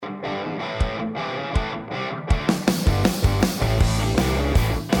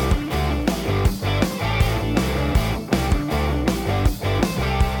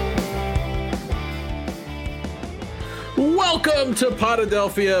to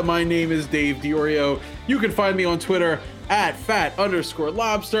Potadelphia. My name is Dave Diorio. You can find me on Twitter at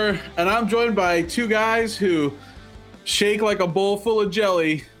 @fat_lobster. And I'm joined by two guys who shake like a bowl full of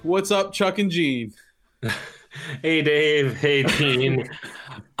jelly. What's up, Chuck and Gene? Hey, Dave. Hey, Gene.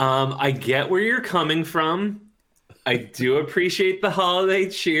 I get where you're coming from. I do appreciate the holiday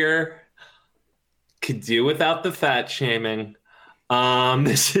cheer. Could do without the fat shaming.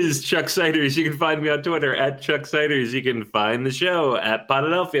 This is Chuck Siders. You can find me on Twitter at Chuck Siders. You can find the show at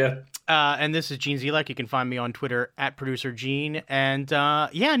Potadelphia. And this is Gene Zelek. You can find me on Twitter at Producer Gene. And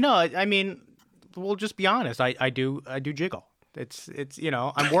I mean, we'll just be honest. I do jiggle. It's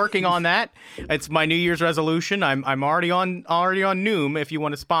I'm working on that. It's my New Year's resolution. I'm already on Noom if you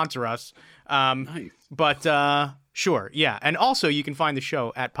want to sponsor us. Nice. But sure, yeah. And also you can find the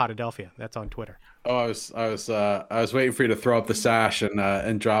show at Potadelphia. That's on Twitter. Oh, I was waiting for you to throw up the sash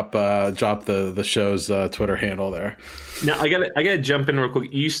and drop the show's Twitter handle there. Now I gotta jump in real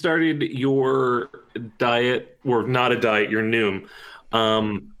quick. You started your diet, or not a diet, your Noom,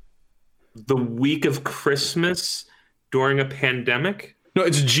 the week of Christmas during a pandemic. No,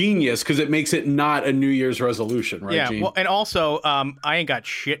 it's genius because it makes it not a New Year's resolution, right? Yeah, Gene? well, and also, I ain't got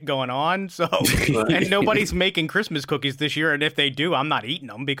shit going on, so and nobody's making Christmas cookies this year, and if they do, I'm not eating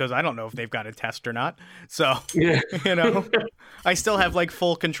them because I don't know if they've got a test or not. So, Yeah. I still have like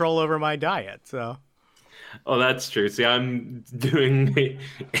full control over my diet. So, Oh, that's true. See, I'm doing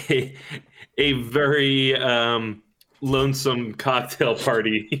a very lonesome cocktail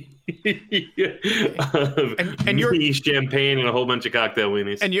party. And you're champagne and a whole bunch of cocktail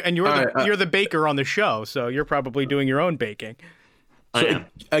weenies. and you're the baker on the show, so you're probably doing your own baking. I am.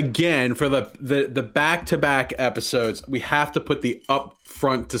 Again, for the back-to-back episodes, we have to put the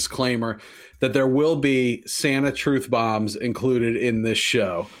upfront disclaimer that there will be Santa truth bombs included in this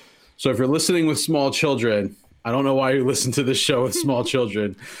show. So if you're listening with small children, I don't know why you listen to this show with small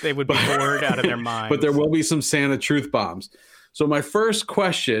children. They would be bored out of their minds. But there will be some Santa truth bombs. So my first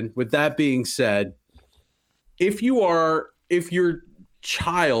question, with that being said, if your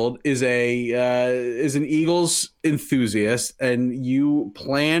child is an Eagles enthusiast and you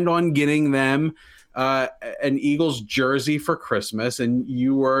planned on getting them an Eagles jersey for Christmas, and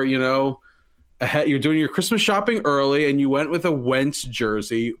you were, you're doing your Christmas shopping early and you went with a Wentz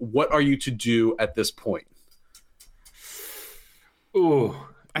jersey, what are you to do at this point? Ooh.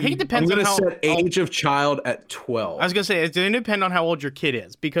 I think it depends I'm on going to how set age of child at 12. I was gonna say it's going to depend on how old your kid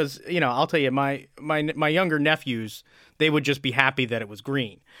is, because I'll tell you, my younger nephews, they would just be happy that it was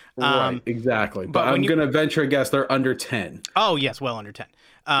green. Right, exactly. But I'm going to venture a guess they're under 10. Oh yes, well under 10.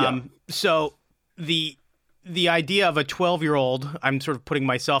 So the idea of a 12-year-old, I'm sort of putting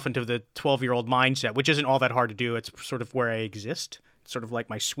myself into the 12-year-old mindset, which isn't all that hard to do. It's sort of where I exist, sort of like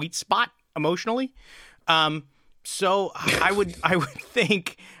my sweet spot emotionally. So I would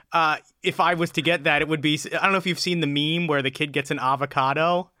think if I was to get that, it would be, I don't know if you've seen the meme where the kid gets an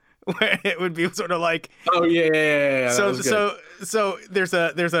avocado, where it would be sort of like, oh yeah. So there's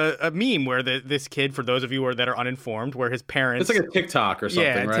a meme where this kid, for those of you that are uninformed, where his parents, it's like a TikTok or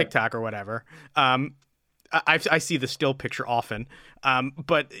something, right? TikTok or whatever. I see the still picture often,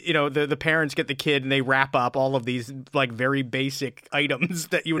 but the parents get the kid and they wrap up all of these like very basic items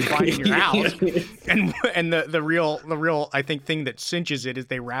that you would find in your house, and the real I think thing that cinches it is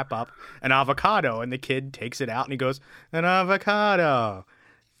they wrap up an avocado and the kid takes it out and he goes, an avocado,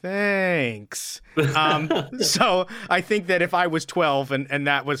 thanks. So I think that if I was 12 and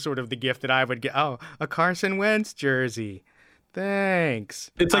that was sort of the gift that I would get, a Carson Wentz jersey. Thanks.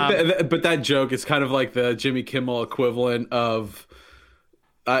 It's like but that joke is kind of like the Jimmy Kimmel equivalent of,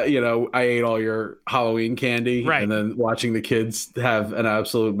 I ate all your Halloween candy, right, and then watching the kids have an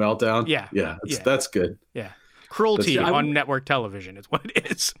absolute meltdown. Yeah. That's good. Yeah, cruelty on network television is what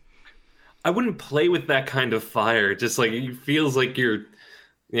it is. I wouldn't play with that kind of fire. Just like it feels like you're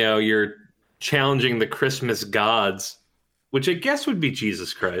challenging the Christmas gods, which I guess would be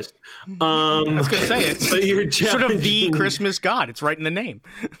Jesus Christ. I was going to say, it's sort of the Christmas God. It's right in the name.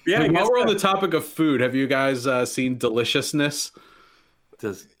 Yeah. While we're on the topic of food, have you guys seen Deliciousness?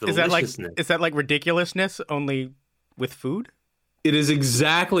 Is that like Ridiculousness only with food? It is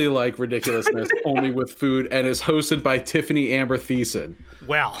exactly like Ridiculousness, only with food, and is hosted by Tiffany Amber Thiessen.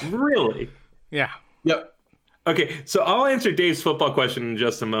 Well, really? Yeah. Yep. Okay, so I'll answer Dave's football question in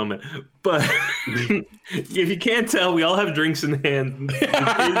just a moment. But if you can't tell, we all have drinks in hand. It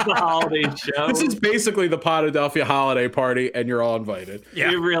is the holiday show. This is basically the Potadelphia holiday party, and you're all invited.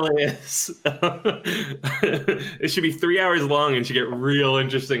 Yeah. It really is. It should be 3 hours long and should get real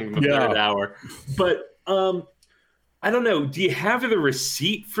interesting in the third hour. But I don't know. Do you have the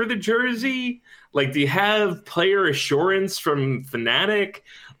receipt for the jersey? Like, do you have player assurance from Fnatic?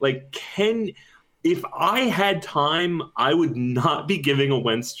 Like, if I had time, I would not be giving a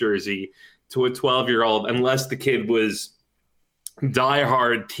Wentz jersey to a 12-year-old unless the kid was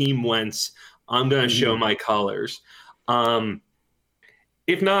diehard Team Wentz. I'm going to show my colors.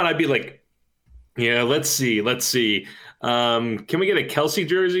 If not, I'd be like, yeah, let's see. Can we get a Kelsey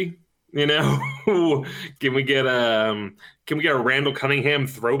jersey? You know, can we get a Randall Cunningham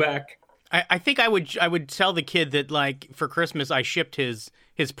throwback? I think I would tell the kid that, like, for Christmas I shipped his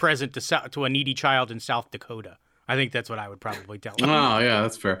present to a needy child in South Dakota. I think that's what I would probably tell him. Oh yeah,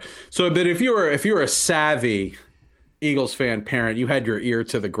 that's fair. So, but if you were a savvy Eagles fan parent, you had your ear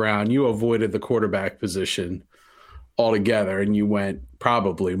to the ground. You avoided the quarterback position altogether, and you went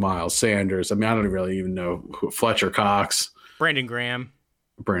probably Miles Sanders. I mean, I don't really even know Fletcher Cox, Brandon Graham,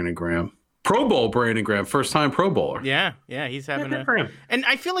 Pro Bowl Brandon Graham, first time Pro Bowler. Yeah, he's having for him. And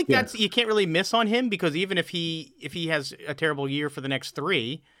I feel like that's you can't really miss on him, because even if he has a terrible year for the next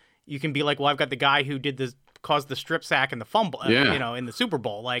 3, you can be like, well, I've got the guy who caused the strip sack and the fumble, in the Super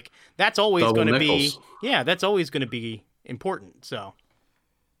Bowl. Like, that's always going to be, that's always going to be important. So.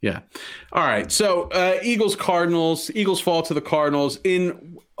 Yeah. All right. So Eagles fall to the Cardinals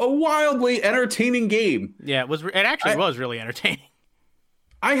in a wildly entertaining game. Yeah, it actually was really entertaining.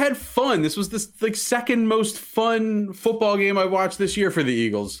 I had fun. This was the second most fun football game I watched this year for the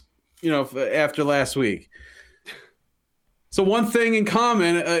Eagles, after last week. So one thing in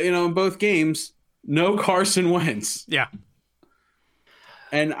common, in both games, no Carson Wentz. Yeah.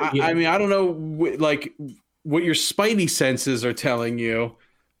 And I mean, I don't know what your spidey senses are telling you,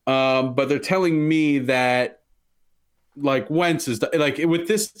 but they're telling me that Wentz is with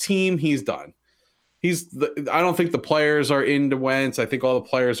this team, he's done. I don't think the players are into Wentz. I think all the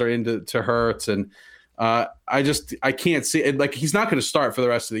players are into Hurts, and I can't see it. Like, he's not going to start for the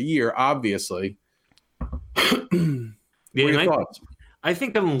rest of the year, obviously. I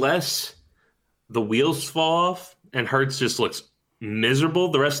think unless the wheels fall off and Hurts just looks miserable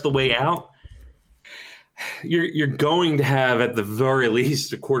the rest of the way out, you're going to have, at the very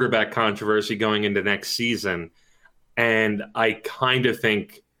least, a quarterback controversy going into next season. And I kind of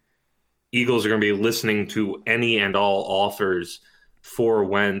think Eagles are going to be listening to any and all offers for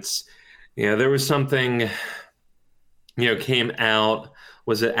Wentz. There was something, came out.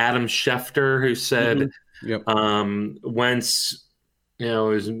 Was it Adam Schefter who said, Wentz,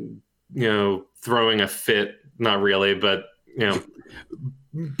 is, throwing a fit? Not really, but,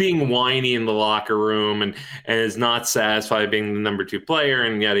 being whiny in the locker room and is not satisfied being the number 2 player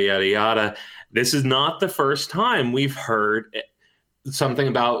and yada, yada, yada. This is not the first time we've heard something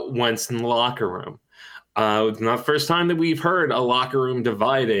about Wentz in the locker room. It's not the first time that we've heard a locker room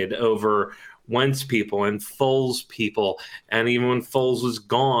divided over Wentz people and Foles people. And even when Foles was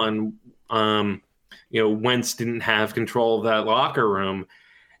gone, Wentz didn't have control of that locker room.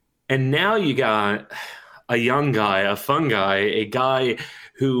 And now you got a young guy, a fun guy, a guy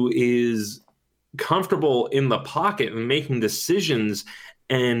who is comfortable in the pocket and making decisions,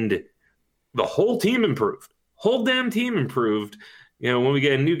 and the whole team improved. Whole damn team improved. When we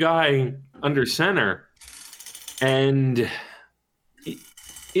get a new guy under center, and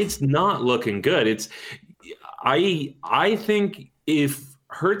it's not looking good. I think if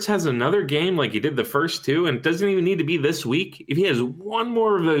Hurts has another game like he did the first 2, and it doesn't even need to be this week, if he has one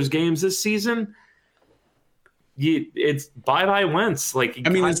more of those games this season, it's bye-bye Wentz.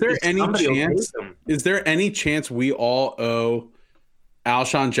 Is there any chance we all owe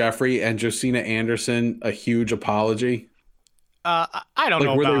Alshon Jeffrey and Josina Anderson a huge apology? I don't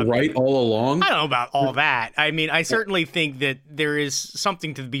know. Were they right all along? I don't know about all that. I mean, I certainly think that there is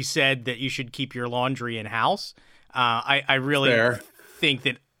something to be said that you should keep your laundry in house. I really think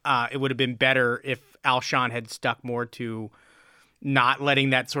that it would have been better if Alshon had stuck more to not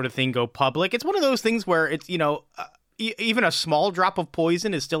letting that sort of thing go public. It's one of those things where it's, even a small drop of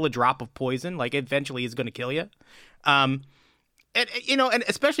poison is still a drop of poison. Like, eventually it's going to kill you. And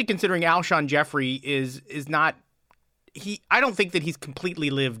especially considering Alshon Jeffrey is not, I don't think that he's completely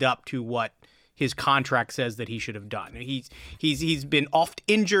lived up to what his contract says that he should have done. He's been oft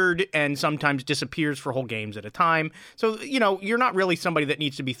injured and sometimes disappears for whole games at a time. So, you're not really somebody that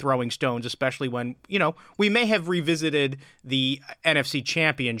needs to be throwing stones, especially when, we may have revisited the NFC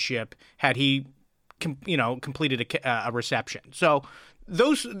Championship had he, completed a reception. So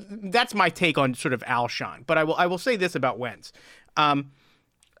that's my take on sort of Alshon. But I will say this about Wentz.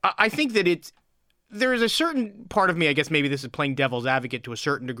 I think that there is a certain part of me, I guess maybe this is playing devil's advocate to a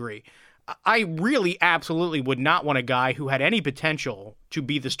certain degree. I really absolutely would not want a guy who had any potential to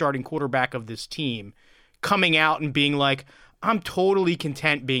be the starting quarterback of this team coming out and being like, I'm totally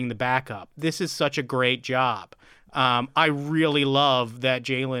content being the backup. This is such a great job. I really love that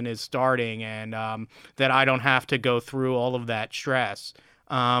Jalen is starting and that I don't have to go through all of that stress.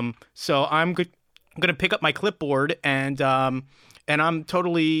 So I'm going to pick up my clipboard and I'm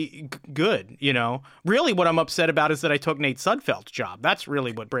totally good, you know. Really what I'm upset about is that I took Nate Sudfeld's job. That's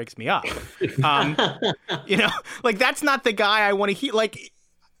really what breaks me up. You know, like that's not the guy I want to hear. Like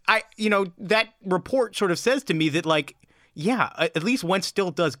that report sort of says to me that like, yeah, at least Wentz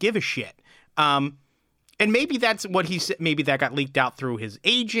still does give a shit. And maybe that's what he said. Maybe that got leaked out through his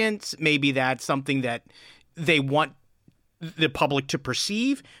agents. Maybe that's something that they want the public to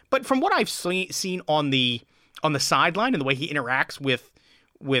perceive. But from what I've seen on the sideline and the way he interacts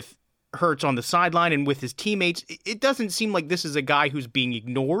with Hurts on the sideline and with his teammates, it doesn't seem like this is a guy who's being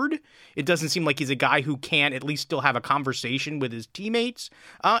ignored. It doesn't seem like he's a guy who can at least still have a conversation with his teammates.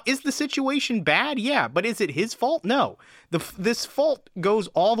 Is the situation bad? Yeah, but is it his fault? No. This fault goes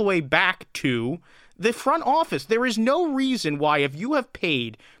all the way back to the front office. There is no reason why, if you have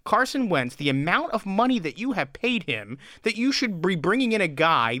paid Carson Wentz the amount of money that you have paid him, that you should be bringing in a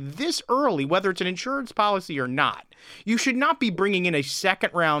guy this early, whether it's an insurance policy or not. You should not be bringing in a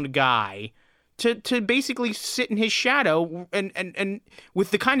second-round guy to basically sit in his shadow and with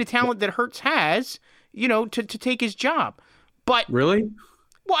the kind of talent that Hurts has, you know, to take his job. But really?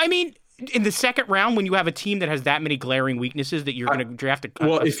 Well, I mean, in the second round, when you have a team that has that many glaring weaknesses that you're going to draft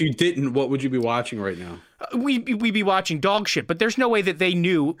if you didn't, what would you be watching right now? We'd be watching dog shit. But there's no way that they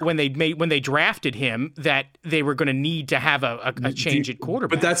knew when they drafted him that they were going to need to have a change at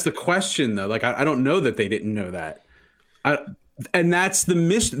quarterback. But that's the question, though. Like, I don't know that they didn't know that. And that's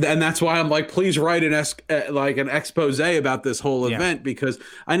and that's why I'm like, please write an expose about this whole event, because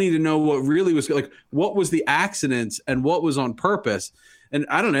I need to know what really was like, what was the accidents and what was on purpose. And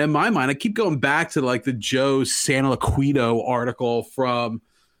I don't know, in my mind, I keep going back to like the Joe Santoliquito article from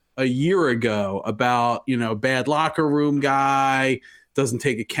a year ago about, you know, bad locker room guy, doesn't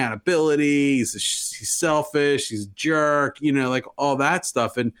take accountability, he's selfish, he's a jerk, you know, like all that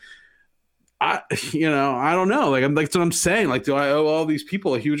stuff. And I don't know, like that's what I'm saying. Like, do I owe all these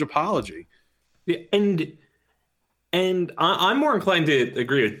people a huge apology? Yeah, and I'm more inclined to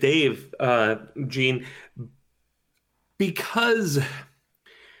agree with Dave, Gene, because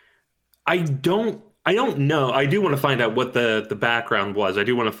I don't know. I do want to find out what the background was. I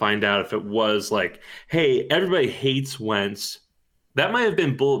do want to find out if it was like, hey, everybody hates Wentz. That might have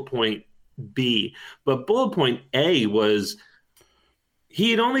been bullet point B, but bullet point A was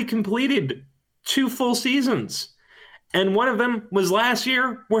he had only completed 2 full seasons. And one of them was last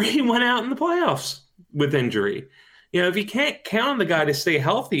year where he went out in the playoffs with injury. You know, if you can't count on the guy to stay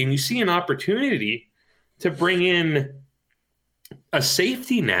healthy and you see an opportunity to bring in a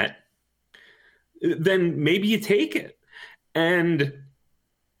safety net, then maybe you take it. And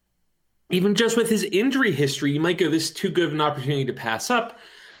even just with his injury history, you might go, this is too good of an opportunity to pass up.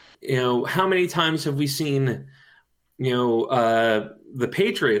 You know, how many times have we seen, you know, the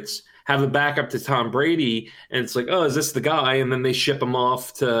Patriots have a backup to Tom Brady, and it's like, oh, is this the guy? And then they ship him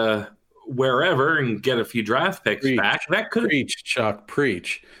off to wherever and get a few draft picks back. That could preach, Chuck,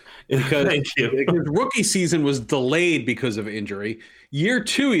 preach. Because his rookie season was delayed because of injury. Year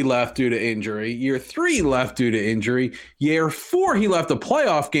 2, he left due to injury. Year 3, he left due to injury. Year 4, he left a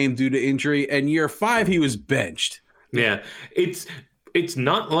playoff game due to injury. And year 5, he was benched. Yeah, it's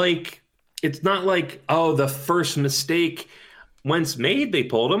not like oh, the first mistake Wentz made, they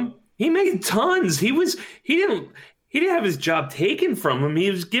pulled him. He made tons. He didn't have his job taken from him.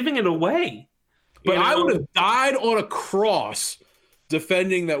 He was giving it away. But I would have died on a cross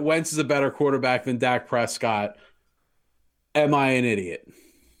defending that Wentz is a better quarterback than Dak Prescott. Am I an idiot?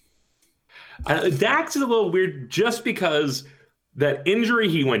 Dak's is a little weird just because that injury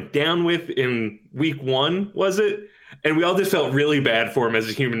he went down with in week 1, was it? And we all just felt really bad for him as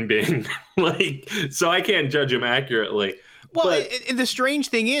a human being. So I can't judge him accurately. Well, the strange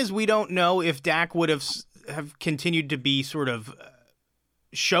thing is we don't know if Dak would have continued to be sort of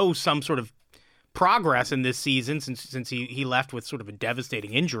show some sort of progress in this season since he left with sort of a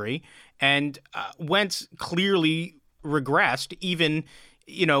devastating injury. And Wentz clearly regressed, even,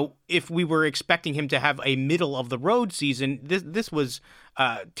 you know, if we were expecting him to have a middle of the road season, this was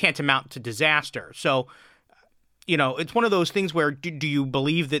tantamount to disaster. So, you know, it's one of those things where do you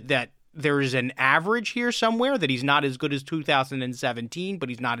believe that there is an average here somewhere, that he's not as good as 2017, but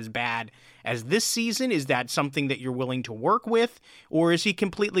he's not as bad as this season? Is that something that you're willing to work with? Or is he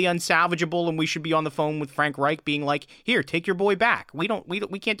completely unsalvageable and we should be on the phone with Frank Reich being like, here, take your boy back. We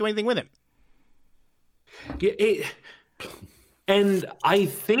can't do anything with him. Yeah, and I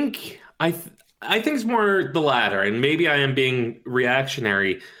think I think it's more the latter, and maybe I am being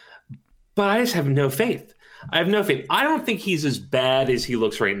reactionary, but I just have no faith. I have no faith. I don't think he's as bad as he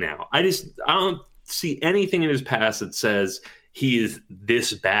looks right now. I don't see anything in his past that says he is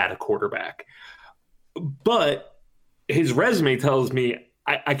this bad a quarterback. But his resume tells me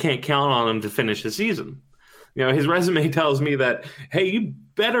I can't count on him to finish the season. His resume tells me that, hey, you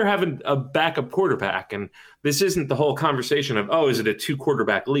better have a backup quarterback. And this isn't the whole conversation of, oh, is it a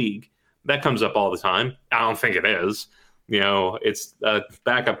 2-quarterback league? That comes up all the time. I don't think it is. It's a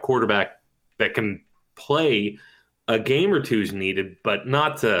backup quarterback that can play a game or two is needed, but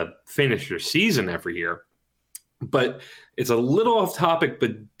not to finish your season every year. But it's a little off topic,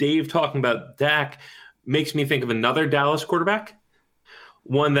 but Dave talking about Dak makes me think of another Dallas quarterback,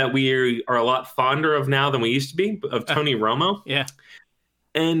 one that we are a lot fonder of now than we used to be, of Tony Romo. Yeah.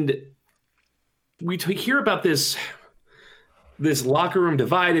 And we hear about this locker room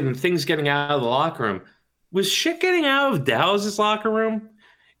divided and things getting out of the locker room. Was shit getting out of Dallas's locker room?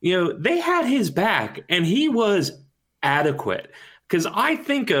 They had his back, and he was adequate. Because I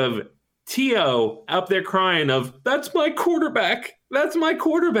think of T.O. up there crying of, that's my quarterback. That's my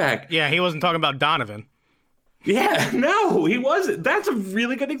quarterback. Yeah, he wasn't talking about Donovan. Yeah, no, he wasn't. That's a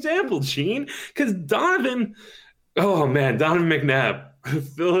really good example, Gene. Because Donovan McNabb,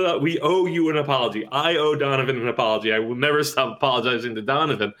 fill it up. We owe you an apology. I owe Donovan an apology. I will never stop apologizing to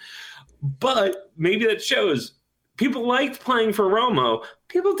Donovan. But maybe that shows people liked playing for Romo.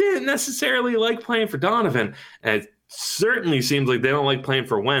 People didn't necessarily like playing for Donovan. And it certainly seems like they don't like playing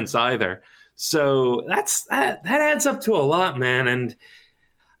for Wentz either. So that adds up to a lot, man. And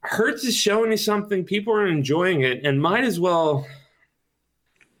Hurts is showing you something. People are enjoying it and might as well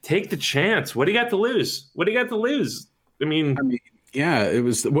take the chance. What do you got to lose? I mean, yeah, it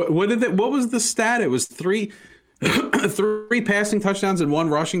was what was the stat? It was three passing touchdowns and 1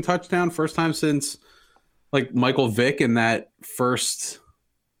 rushing touchdown. First time since like Michael Vick in that first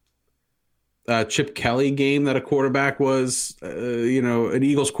Chip Kelly game that a quarterback was, an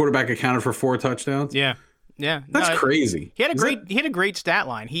Eagles quarterback accounted for 4 touchdowns. Yeah. Yeah. That's crazy. He had a great stat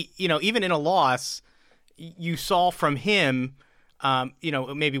line. He, even in a loss, you saw from him,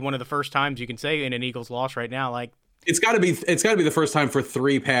 maybe one of the first times you can say in an Eagles loss right now, like it's got to be the first time for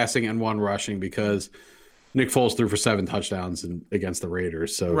 3 passing and 1 rushing, because Nick Foles threw for 7 touchdowns against the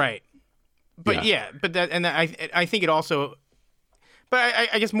Raiders. So right. But I think it also, but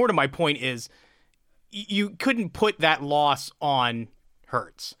I guess more to my point is you couldn't put that loss on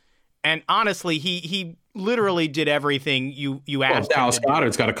Hurts. And honestly, he literally did everything you asked. Dallas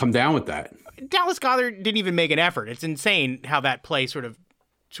Goedert's got to come down with that. Dallas Goedert didn't even make an effort. It's insane how that play sort of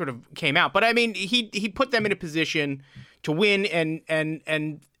came out. But I mean, he put them in a position to win,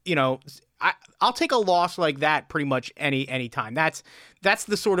 and I'll take a loss like that pretty much any time. That's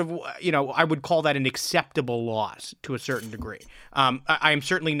the sort of, I would call that an acceptable loss to a certain degree. I am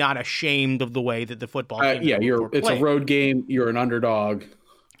certainly not ashamed of the way that the football team it's a road game. You're an underdog.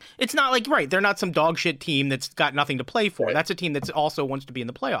 It's not like, right, they're not some dog shit team that's got nothing to play for. Right. That's a team that also wants to be in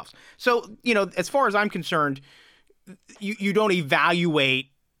the playoffs. So, as far as I'm concerned, you don't evaluate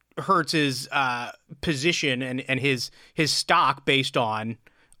Hurts's position and his stock based on,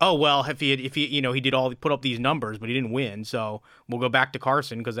 oh, well, if he he put up these numbers, but he didn't win, so we'll go back to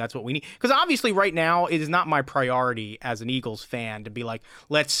Carson because that's what we need. Because obviously right now it is not my priority as an Eagles fan to be like,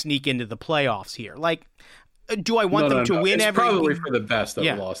 let's sneak into the playoffs here. Like, do I want them to win every game? Probably for the best that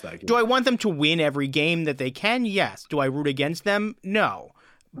we lost that game. Do I want them to win every game that they can? Yes. Do I root against them? No.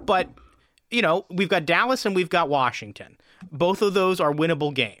 But, we've got Dallas and we've got Washington. Both of those are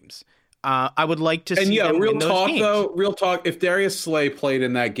winnable games. I would like to see them win those games. Real talk, if Darius Slay played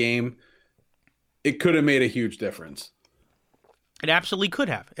in that game, it could have made a huge difference. It absolutely could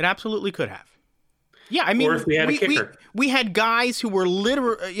have. Yeah, I mean, or if we had a kicker. We had guys who were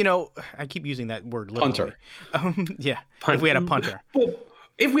literally, I keep using that word literally. Punter. Yeah, if we had a punter. Well,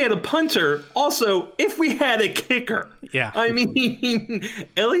 if we had a punter, also, if we had a kicker. Yeah. I mean,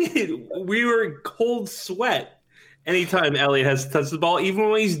 Elliott, we were in cold sweat anytime Elliott has to touch the ball, even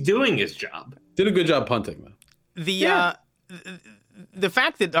when he's doing his job. Did a good job punting, though. The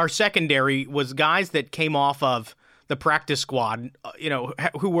fact that our secondary was guys that came off of the practice squad,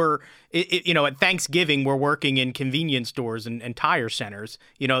 who were, at Thanksgiving, were working in convenience stores and tire centers,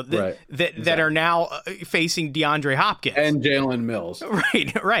 that are now facing DeAndre Hopkins. And Jalen Mills.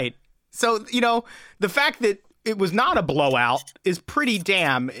 Right. So, the fact that it was not a blowout is pretty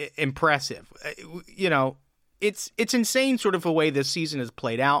damn impressive. It's insane sort of the way this season has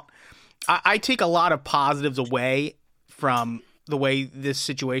played out. I take a lot of positives away from the way this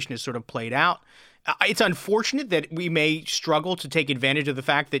situation has sort of played out. It's unfortunate that we may struggle to take advantage of the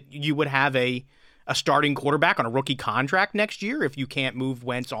fact that you would have a starting quarterback on a rookie contract next year if you can't move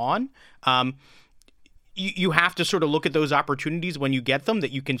Wentz on. You have to sort of look at those opportunities when you get them,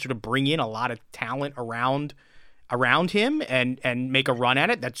 that you can sort of bring in a lot of talent around him and make a run at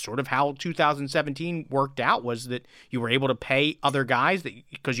it. That's sort of how 2017 worked out, was that you were able to pay other guys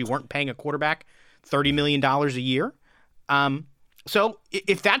because you weren't paying a quarterback $30 million a year. So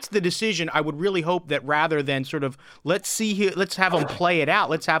if that's the decision, I would really hope that rather than sort of let's have them play it out,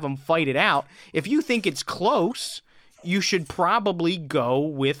 let's have them fight it out. If you think it's close, you should probably go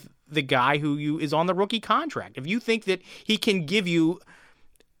with the guy who is on the rookie contract. If you think that he can give you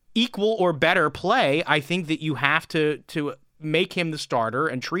equal or better play, I think that you have to make him the starter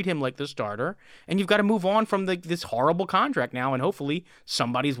and treat him like the starter, and you've got to move on from this horrible contract now, and hopefully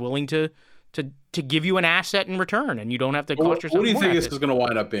somebody's willing to give you an asset in return, and you don't have to cost yourself. What do you think this is going to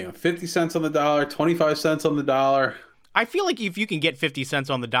wind up being? 50 cents on the dollar, 25 cents on the dollar? I feel like if you can get 50 cents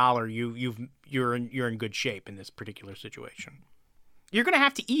on the dollar, you're in good shape in this particular situation. You're going to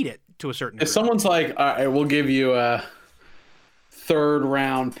have to eat it to a certain degree. If someone's like, all right, we'll give you a third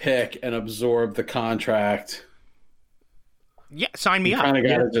round pick and absorb the contract. Yeah, sign me up. You kind of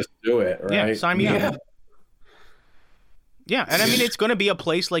got to just do it, right? Yeah, sign me up. Yeah, and I mean, it's going to be a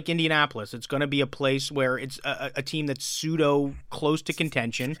place like Indianapolis. It's going to be a place where it's a team that's pseudo close to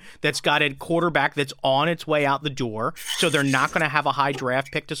contention, that's got a quarterback that's on its way out the door, so they're not going to have a high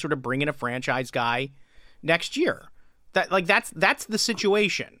draft pick to sort of bring in a franchise guy next year. That's the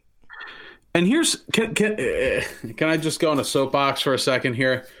situation. And here's can I just go on a soapbox for a second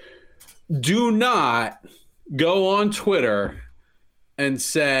here? Do not go on Twitter and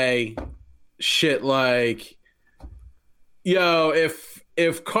say shit like, yo,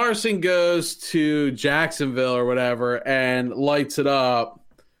 if Carson goes to Jacksonville or whatever and lights it up,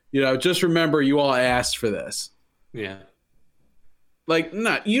 just remember you all asked for this. Yeah. Like,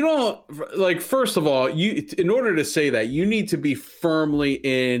 you don't, like, first of all, in order to say that, you need to be firmly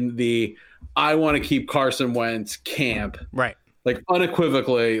in the I want to keep Carson Wentz camp. Right. Like,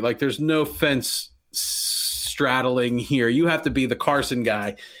 unequivocally, like, there's no fence straddling here. You have to be the Carson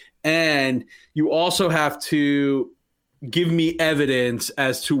guy. And you also have to give me evidence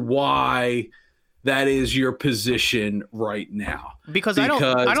as to why that is your position right now. Because I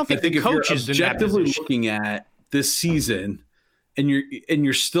don't think the coach is objectively looking at this season and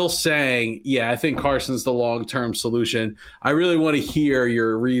you're still saying, yeah, I think Carson's the long-term solution. I really want to hear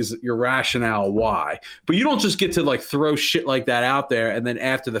your rationale why. But you don't just get to like throw shit like that out there and then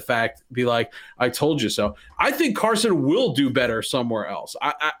after the fact be like, I told you so. I think Carson will do better somewhere else.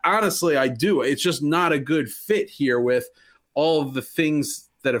 I honestly, I do. It's just not a good fit here with all of the things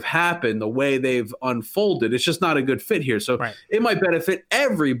that have happened, the way they've unfolded. It's just not a good fit here. So It might benefit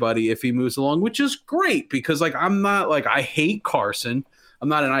everybody if he moves along, which is great because like, I'm not like, I hate Carson. I'm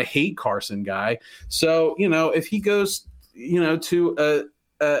not an I hate Carson guy. So, if he goes, to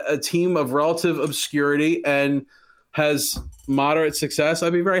a team of relative obscurity and has moderate success,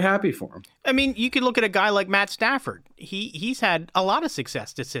 I'd be very happy for him. I mean, you could look at a guy like Matt Stafford. He's had a lot of success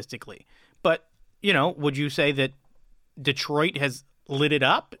statistically, but would you say that Detroit has lit it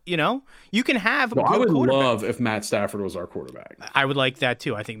up? You can have. Well, I would love if Matt Stafford was our quarterback. I would like that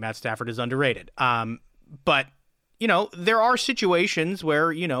too. I think Matt Stafford is underrated. But there are situations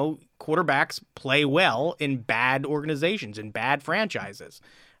where quarterbacks play well in bad organizations, in bad franchises.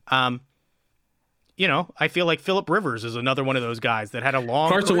 I feel like Phillip Rivers is another one of those guys that had a long.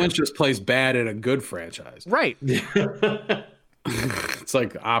 Carson Wentz just plays bad in a good franchise. Right. It's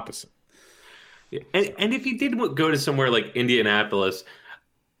like the opposite. And if he did go to somewhere like Indianapolis,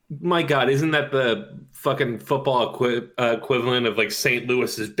 my God, isn't that the fucking football equivalent of like St.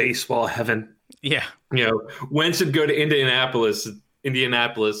 Louis's baseball heaven? Yeah. Wentz would go to Indianapolis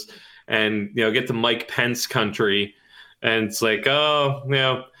and, get to Mike Pence country. And it's like, they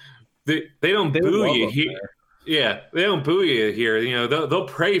don't boo you here. Yeah, they don't boo you here. They'll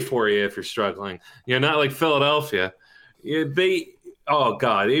pray for you if you're struggling. Not like Philadelphia. Oh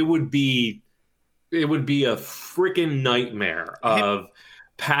God, it would be a freaking nightmare of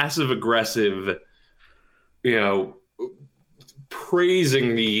passive aggressive,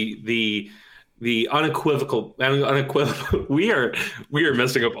 praising the unequivocal. We are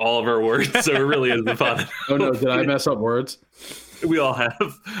messing up all of our words, so it really is the fun. Oh no, did I mess up words? We all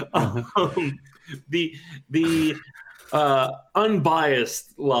have. The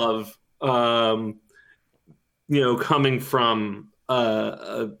unbiased love, coming from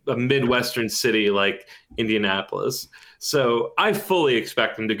a Midwestern city like Indianapolis. So I fully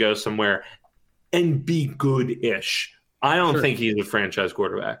expect him to go somewhere and be good-ish. I don't think he's a franchise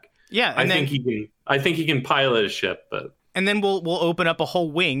quarterback. Yeah, I think he can pilot a ship, but and then we'll open up a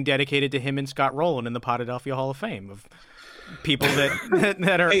whole wing dedicated to him and Scott Rowland in the Podadelphia Hall of Fame of people that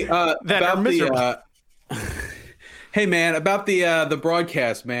are that are miserable. Hey man, about the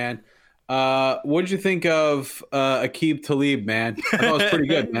broadcast, man. What did you think of Aqib Talib, man? I thought it was pretty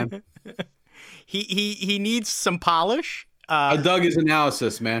good, man. He needs some polish. I dug his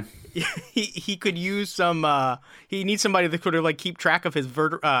analysis, man. He could use some. He needs somebody that could like keep track of his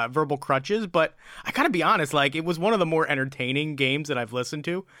verbal crutches. But I gotta be honest, like it was one of the more entertaining games that I've listened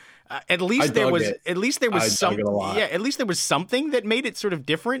to. At least there was some. Yeah, at least there was something that made it sort of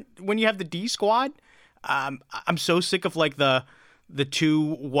different when you have the D squad. I'm so sick of like the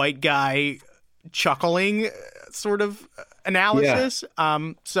two white guy chuckling sort of analysis.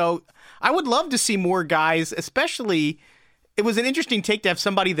 Yeah. So I would love to see more guys, especially. It was an interesting take to have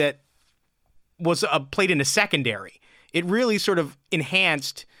somebody that was played in a secondary. It really sort of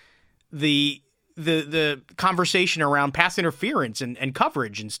enhanced the conversation around pass interference and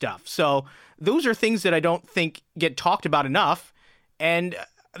coverage and stuff. So those are things that I don't think get talked about enough. And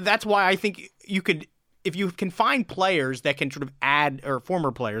that's why I think you could, if you can find players that can sort of add, or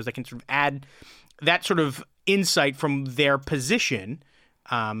former players that can sort of add that sort of insight from their position,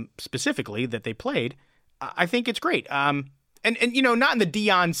 specifically that they played, I think it's great. And you know, not in the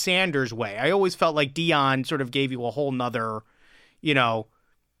Deion Sanders way. I always felt like Deion sort of gave you a whole nother, you know,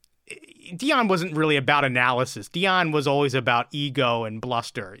 Deion wasn't really about analysis. Deion was always about ego and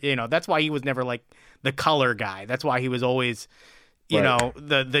bluster. You know, that's why he was never like the color guy. That's why he was always, you know,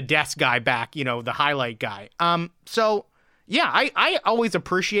 the desk guy back, you know, the highlight guy. So yeah, I always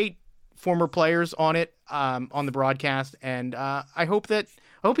appreciate former players on it, on the broadcast. And I hope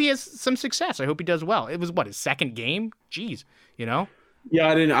he has some success. I hope he does well. It was his second game? Jeez, you know? Yeah,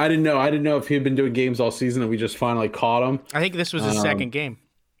 I didn't know if he had been doing games all season and we just finally caught him. I think this was his second game.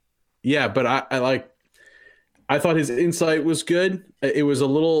 Yeah, but I thought his insight was good. It was a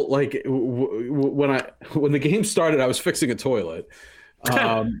little like when the game started, I was fixing a toilet.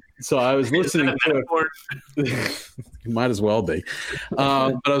 So I was listening to it. Might as well be. But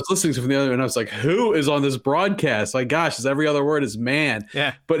I was listening to it from the other end. I was like, who is on this broadcast? Like, gosh, every other word is man.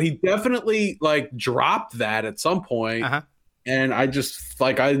 Yeah. But he definitely like dropped that at some point. Uh-huh. And I just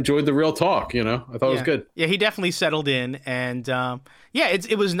I enjoyed the real talk, you know. I thought it was good. Yeah, he definitely settled in, and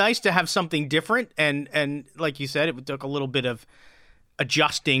it was nice to have something different. And like you said, it took a little bit of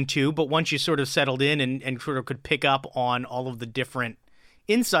adjusting to, but once you sort of settled in and sort of could pick up on all of the different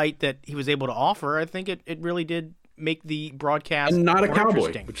insight that he was able to offer, I think it really did make the broadcast and not a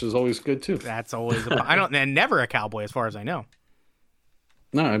cowboy, which is always good too. That's always never a cowboy as far as I know.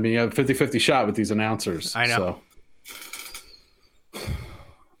 No, I mean you have a 50-50 shot with these announcers. I know. So.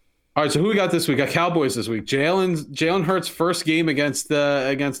 All right, so who we got this week? We got Cowboys this week. Jalen Hurts' first game against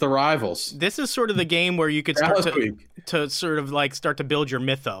the rivals. This is sort of the game where you could start to build your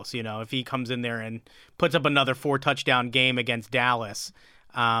mythos. You know, if he comes in there and puts up another 4-touchdown game against Dallas,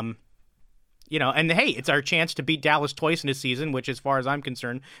 you know, and hey, it's our chance to beat Dallas twice in a season, which, as far as I'm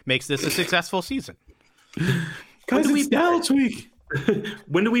concerned, makes this a successful season. Guys, it's Dallas week.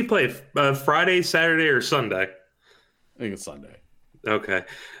 When do we play? Friday, Saturday, or Sunday? I think it's Sunday. Okay.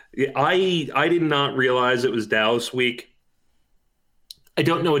 I did not realize it was Dallas week. I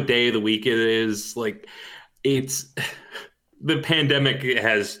don't know what day of the week it is. Like, it's the pandemic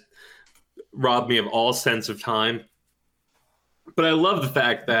has robbed me of all sense of time. But I love the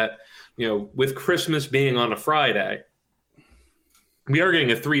fact that, you know, with Christmas being on a Friday, we are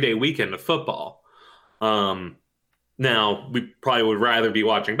getting a 3-day weekend of football. Now, we probably would rather be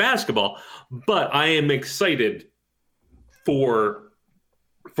watching basketball, but I am excited for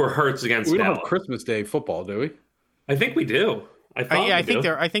Hurts against We Dallas. don't have Christmas Day football, do we? I think we do. I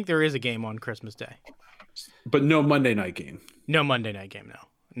think there is a game on Christmas Day. But no Monday night game. No Monday night game, no.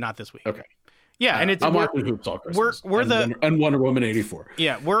 Not this week. Okay. Yeah, and it's I'm watching hoops all Christmas. We're and Wonder Woman 84.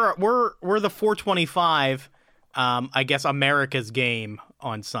 Yeah, we're the 425 I guess America's game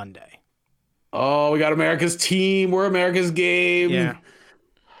on Sunday. Oh, we got America's team. We're America's game. Yeah.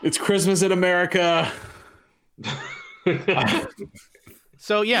 It's Christmas in America.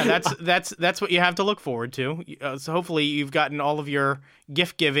 So yeah, that's what you have to look forward to. So hopefully you've gotten all of your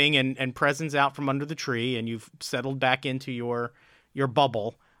gift giving and presents out from under the tree, and you've settled back into your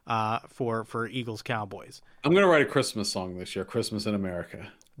bubble for Eagles Cowboys. I'm gonna write a Christmas song this year. Christmas in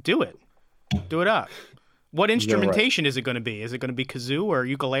America. Do it up. What instrumentation is it going to be? Is it going to be kazoo or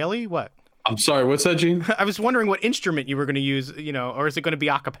ukulele? What? I'm sorry, what's that, Gene? I was wondering what instrument you were going to use, you know, or is it going to be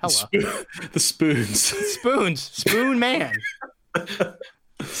a cappella? The spoons. Spoon man.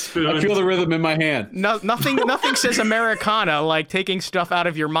 I feel the rhythm in my hand. Nothing says Americana like taking stuff out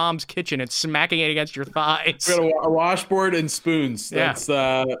of your mom's kitchen and smacking it against your thighs. We got a washboard and spoons. That's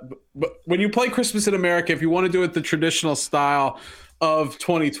but when you play Christmas in America, if you want to do it the traditional style of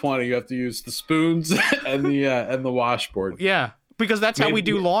 2020, you have to use the spoons and the washboard. Yeah, because that's how we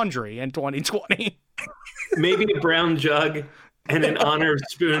do laundry in 2020. Maybe a brown jug, and in honor of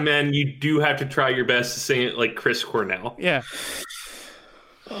Spoon Man, you do have to try your best to sing it like Chris Cornell. Yeah.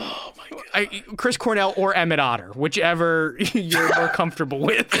 Oh my God. Chris Cornell or Emmett Otter, whichever you're more comfortable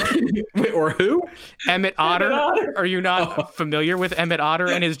with. Wait, or who? Emmett Otter. Are you not familiar with Emmett Otter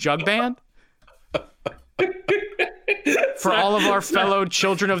and his jug band? For all of our fellow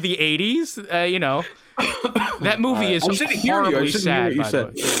children of the 80s, that movie is horribly sad.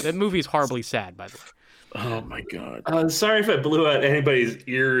 That movie is horribly sad, by the way. Oh my God! Sorry if I blew out anybody's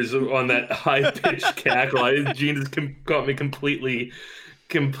ears on that high-pitched cackle. Gene just caught me completely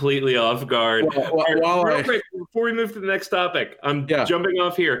off guard. Real quick, before we move to the next topic, I'm jumping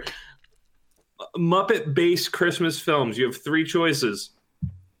off here. Muppet-based Christmas films. You have 3 choices.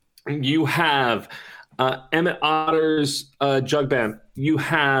 You have Emmett Otter's Jug Band. You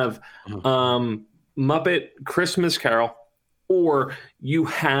have Muppet Christmas Carol. Or you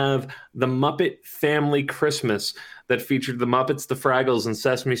have the Muppet Family Christmas that featured the Muppets, the Fraggles, and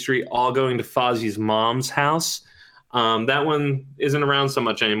Sesame Street all going to Fozzie's mom's house. That one isn't around so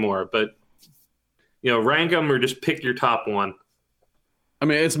much anymore, but rank them or just pick your top one. I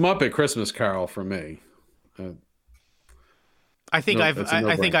mean, it's Muppet Christmas Carol for me. I think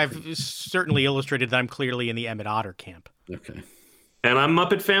I've certainly illustrated that I'm clearly in the Emmett Otter camp. Okay. And I'm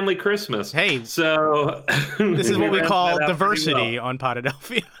Muppet Family Christmas. Hey, so this is what we call diversity on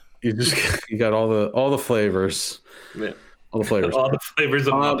Podadelphia. You got all the flavors. Yeah. All the flavors. All the flavors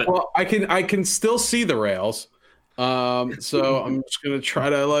of Muppet. Well, I can still see the rails. So I'm just gonna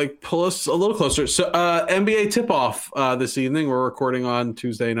try to pull us a little closer. So NBA tip-off this evening. We're recording on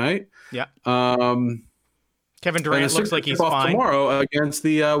Tuesday night. Yeah. Kevin Durant looks like he's fine tomorrow against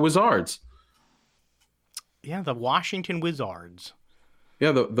the Wizards. Yeah, the Washington Wizards.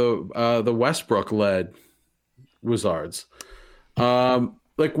 Yeah, the Westbrook-led Wizards.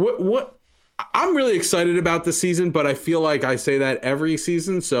 What? I'm really excited about the season, but I feel like I say that every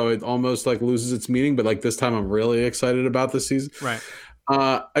season, so it almost loses its meaning. But this time, I'm really excited about the season. Right.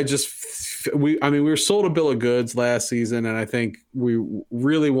 We were sold a bill of goods last season, and I think we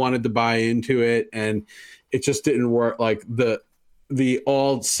really wanted to buy into it, and it just didn't work. The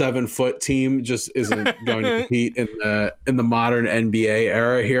all 7-foot team just isn't going to compete in the modern NBA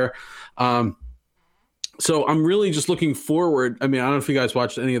era here. So I'm really just looking forward. I mean, I don't know if you guys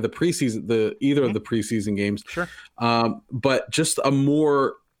watched any of the preseason, either of the preseason games. Sure. But just a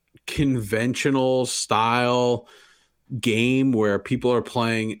more conventional style game where people are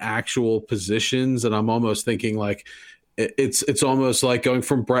playing actual positions, and I'm almost thinking it's almost like going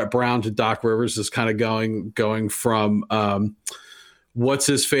from Brett Brown to Doc Rivers is kind of going from what's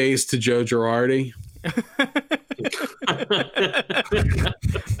his face to Joe Girardi.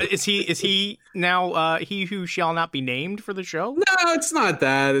 Is he now he who shall not be named for the show? No, it's not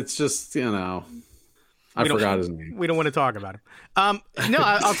that. It's just I forgot his name. We don't want to talk about him. No,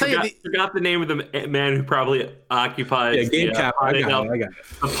 I'll tell you. Forgot the name of the man who probably occupies the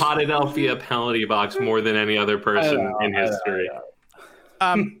Podadelphia penalty box more than any other person in history.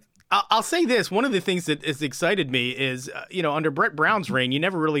 I'll say this. One of the things that has excited me is, under Brett Brown's reign, you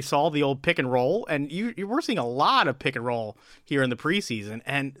never really saw the old pick and roll, and you were seeing a lot of pick and roll here in the preseason.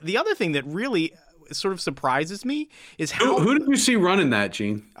 And the other thing that really sort of surprises me is how... Who did you see running that,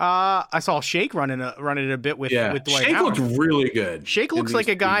 Gene? I saw Shake running it a bit with Dwight Shake Howard. looked really good. Shake looks like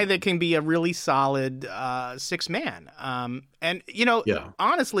a guy that can be a really solid six-man.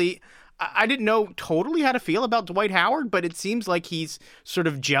 Honestly... I didn't know totally how to feel about Dwight Howard, but it seems like he's sort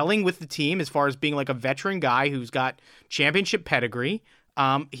of gelling with the team as far as being like a veteran guy who's got championship pedigree.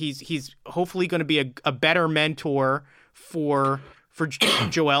 He's hopefully going to be a better mentor for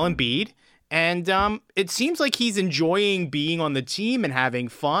Joel Embiid. And it seems like he's enjoying being on the team and having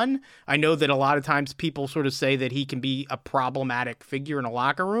fun. I know that a lot of times people sort of say that he can be a problematic figure in a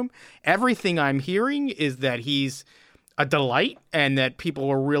locker room. Everything I'm hearing is that he's a delight and that people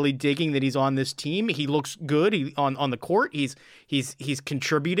are really digging that he's on this team. He looks good on the court. He's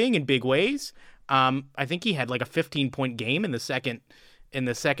contributing in big ways. I think he had like a 15-point game in the second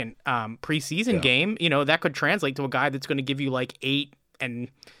preseason game. That could translate to a guy that's going to give you like 8 and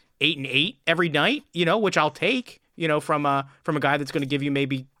 8 every night, which I'll take, from a guy that's going to give you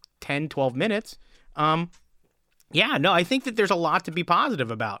maybe 10, 12 minutes. I think that there's a lot to be positive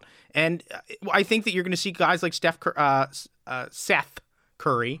about. And I think that you're going to see guys like Seth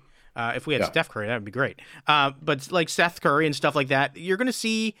Curry. If we had Yeah. Steph Curry, that would be great. But like Seth Curry and stuff like that, you're gonna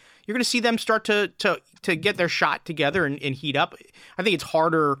see them start to get their shot together and heat up. I think it's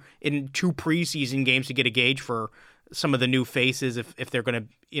harder in 2 preseason games to get a gauge for some of the new faces if they're gonna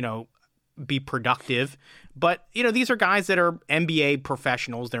be productive. But these are guys that are NBA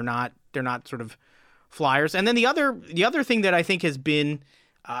professionals. They're not sort of flyers. And then the other thing that I think has been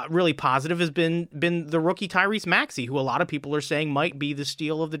really positive has been the rookie Tyrese Maxey, who a lot of people are saying might be the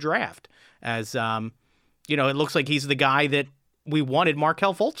steal of the draft. As it looks like he's the guy that we wanted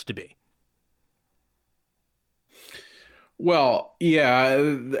Markelle Fultz to be. Well, yeah,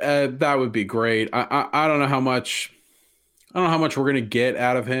 that would be great. I don't know how much. I don't know how much we're gonna get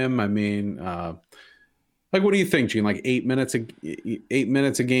out of him. I mean, like, what do you think, Gene? Like 8 minutes a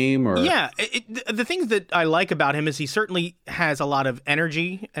game, or yeah. The things that I like about him is he certainly has a lot of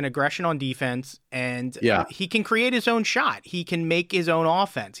energy and aggression on defense, and he can create his own shot. He can make his own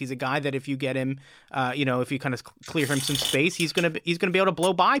offense. He's a guy that if you get him, if you kind of clear him some space, he's gonna be able to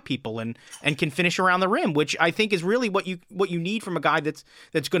blow by people and can finish around the rim, which I think is really what you need from a guy that's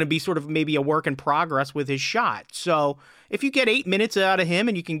going to be sort of maybe a work in progress with his shot. So if you get 8 minutes out of him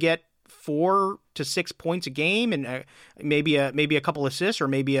and you can get 4 to 6 points a game and maybe a couple assists or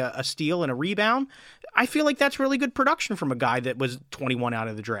maybe a steal and a rebound, I feel like that's really good production from a guy that was 21 out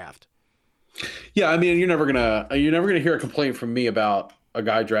of the draft. Yeah, I mean, you're never gonna hear a complaint from me about a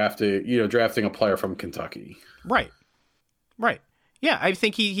guy drafting a player from Kentucky. Right. Yeah, I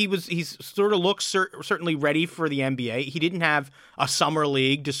think he's sort of looks certainly ready for the NBA. He didn't have a summer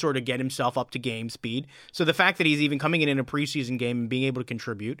league to sort of get himself up to game speed. So the fact that he's even coming in a preseason game and being able to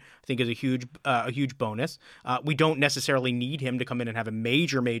contribute, I think, is a huge bonus. We don't necessarily need him to come in and have a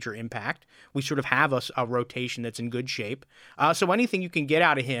major impact. We sort of have a rotation that's in good shape. So anything you can get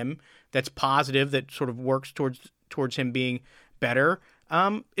out of him that's positive, that sort of works towards him being better,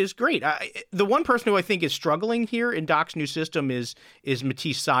 is great. The one person who I think is struggling here in Doc's new system is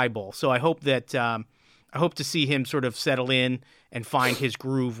Matisse Thybulle. So I hope to see him sort of settle in and find his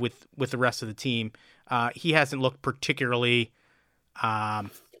groove with the rest of the team. He hasn't looked particularly good,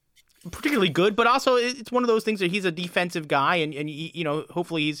 but also it's one of those things that he's a defensive guy, and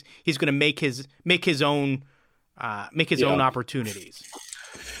hopefully he's going to make his own opportunities.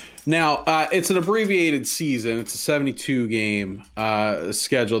 Now, it's an abbreviated season. It's a 72 game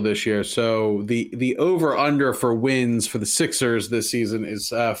schedule this year. So the over under for wins for the Sixers this season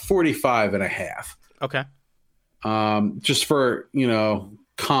is 45.5. Okay. Just for,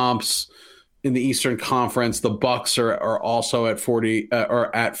 comps in the Eastern Conference, the Bucks are also at 40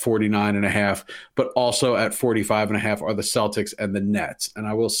 or at 49.5, but also at 45.5 are the Celtics and the Nets. And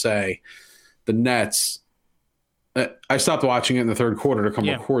I will say the Nets, I stopped watching it in the third quarter to come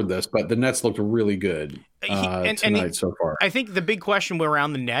record this, but the Nets looked really good tonight so far. I think the big question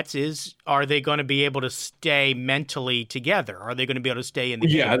around the Nets is, are they going to be able to stay mentally together? Are they going to be able to stay in the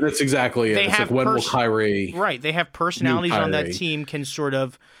game? Yeah, that's exactly it. It's like, when will Kyrie... Right, they have personalities on that team can sort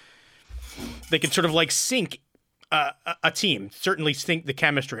of like sync a team, certainly sync the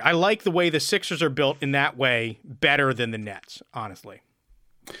chemistry. I like the way the Sixers are built in that way better than the Nets, honestly.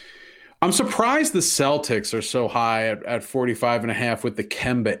 I'm surprised the Celtics are so high at 45.5 with the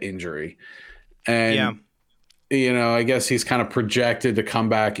Kemba injury. And, I guess he's kind of projected to come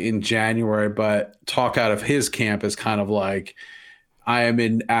back in January, but talk out of his camp is kind of like, I am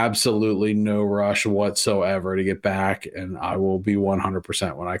in absolutely no rush whatsoever to get back, and I will be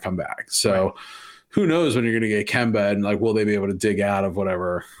 100% when I come back. So who knows when you're going to get Kemba, and will they be able to dig out of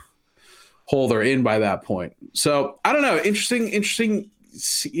whatever hole they're in by that point? So I don't know. Interesting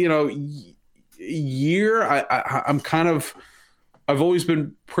year. I've always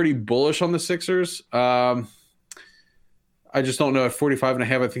been pretty bullish on the Sixers. I just don't know at 45.5. I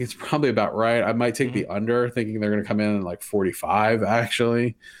think it's probably about right. I might take the under, thinking they're going to come in at 45.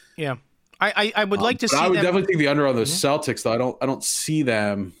 Actually, yeah. I would like to see. I would definitely take the under on those Celtics, though. I don't see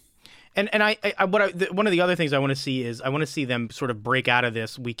them. And one of the other things I want to see is I want to see them sort of break out of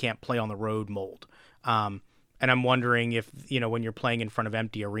this we can't play on the road mold. And I'm wondering if, when you're playing in front of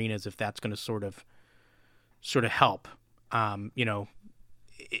empty arenas, if that's going to sort of help.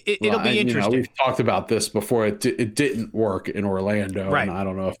 It'll be interesting. We've talked about this before. It didn't work in Orlando. Right. And I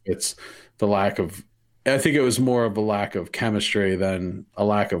don't know if it's the lack of – I think it was more of a lack of chemistry than a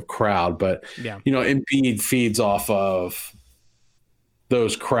lack of crowd. But, Embiid feeds off of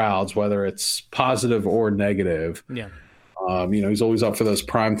those crowds, whether it's positive or negative. Yeah. He's always up for those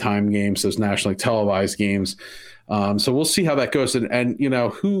primetime games, those nationally televised games. So we'll see how that goes. And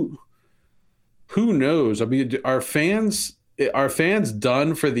who knows? I mean, are fans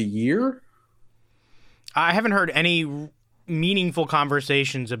done for the year? I haven't heard any meaningful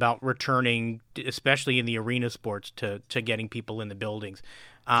conversations about returning, especially in the arena sports, to getting people in the buildings.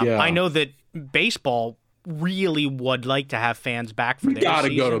 I know that baseball really would like to have fans back for their gotta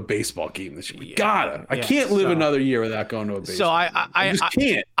season. go to a baseball game this year. I can't live another year without going to a baseball. So I just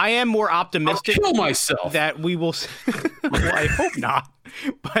can't. I am more optimistic. I'll kill myself. That we will. Well, I hope not.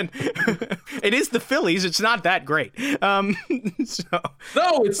 But it is the Phillies. It's not that great. No, it's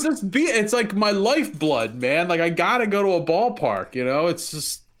just it's like my lifeblood, man. Like I gotta go to a ballpark.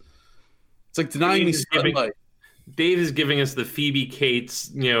 It's like denying me sunlight. Dave is giving us the Phoebe Cates,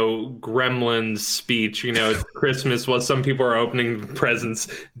 Gremlins speech. It's Christmas while some people are opening presents.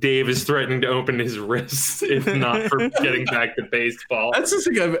 Dave is threatening to open his wrists if not for getting back to baseball. That's just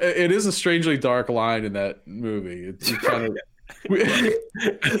it is a strangely dark line in that movie. It's kind of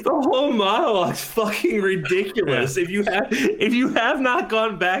the whole monologue's fucking ridiculous. Yeah. If you have not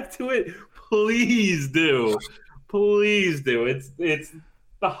gone back to it, please do. Please do. It's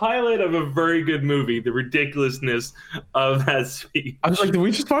the highlight of a very good movie, the ridiculousness of that speech. I was like, did we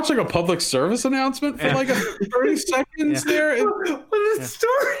just watch like a public service announcement for like 30 seconds there? Well, the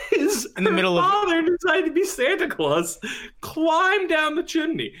story is in the middle of father decided to be Santa Claus, climb down the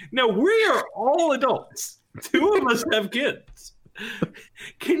chimney. Now, we are all adults. 2 of us have kids.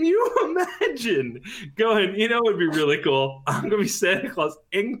 Can you imagine going, it would be really cool. I'm going to be Santa Claus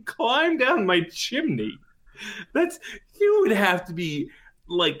and climb down my chimney. You would have to be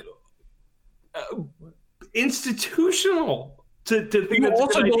like institutional to think. You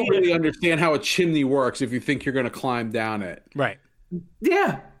also don't really understand how a chimney works if you think you're going to climb down it. Right.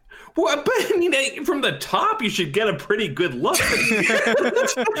 Yeah. Well, but I mean, from the top, you should get a pretty good look.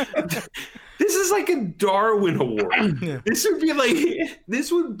 This is like a Darwin Award. Yeah.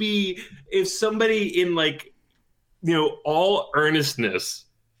 This would be if somebody in all earnestness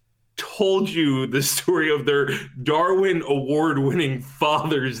told you the story of their Darwin Award-winning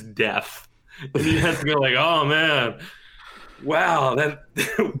father's death, and you had to go like, "Oh man, wow!"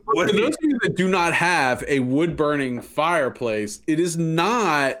 For those of you that do not have a wood-burning fireplace, it is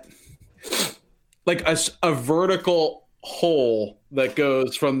not like a vertical hole that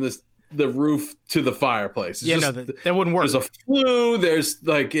goes from the roof to the fireplace. It's that wouldn't work. There's a flue. There's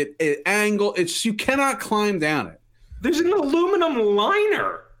like an angle. You cannot climb down it. There's an aluminum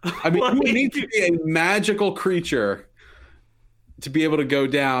liner. I mean, you need to be a magical creature to be able to go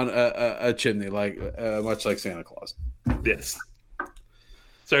down a chimney, much like Santa Claus. Yes.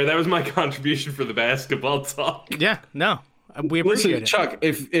 Sorry, that was my contribution for the basketball talk. Yeah, no, we appreciate it. Chuck,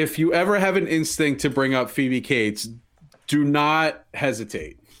 if you ever have an instinct to bring up Phoebe Cates, do not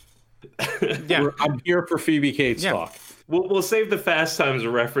hesitate. Yeah. I'm here for Phoebe Cates talk. We'll save the Fast Times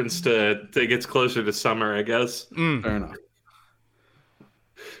reference to it gets closer to summer, I guess. Fair enough.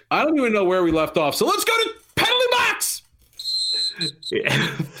 I don't even know where we left off, so let's go to penalty box. Yeah.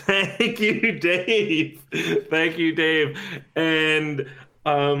 Thank you, Dave. And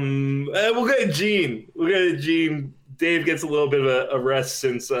we'll go to Gene. Dave gets a little bit of a rest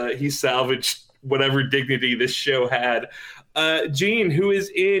since he salvaged whatever dignity this show had. Gene, who is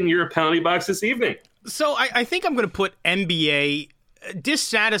in your penalty box this evening? So I think I'm going to put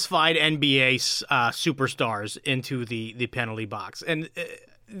dissatisfied NBA superstars into the penalty box. And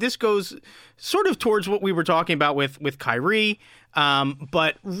this goes sort of towards what we were talking about with Kyrie.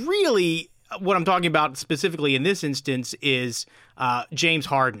 But really what I'm talking about specifically in this instance is James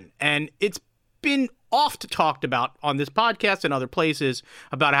Harden. And it's been oft talked about on this podcast and other places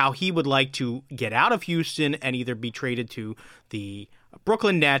about how he would like to get out of Houston and either be traded to the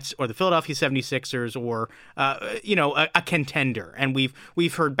Brooklyn Nets or the Philadelphia 76ers or, a contender. And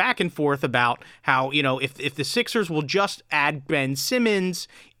we've heard back and forth about how, if the Sixers will just add Ben Simmons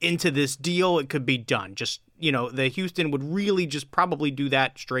into this deal, it could be done. Just, the Houston would really just probably do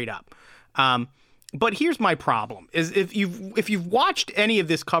that straight up. But here's my problem: is if you've watched any of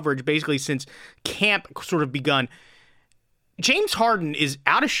this coverage basically since camp sort of begun, James Harden is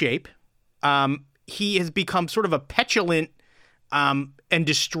out of shape. He has become sort of a petulant and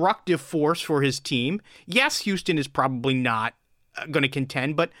destructive force for his team. Yes, Houston is probably not going to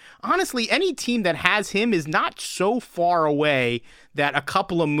contend, but honestly, any team that has him is not so far away that a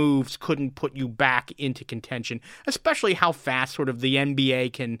couple of moves couldn't put you back into contention, especially how fast sort of the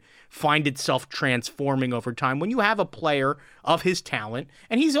NBA can find itself transforming over time when you have a player of his talent,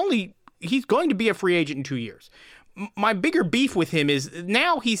 and he's going to be a free agent in 2 years. My bigger beef with him is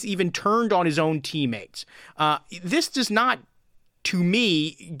now he's even turned on his own teammates. This does not, to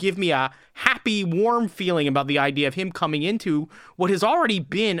me, give me a happy, warm feeling about the idea of him coming into what has already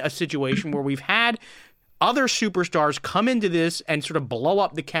been a situation where we've had other superstars come into this and sort of blow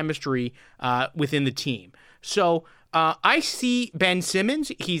up the chemistry within the team. So I see Ben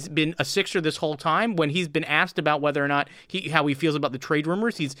Simmons. He's been a Sixer this whole time. When he's been asked about whether or not how he feels about the trade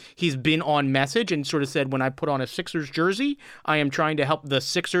rumors, he's been on message and sort of said, when I put on a Sixers jersey, I am trying to help the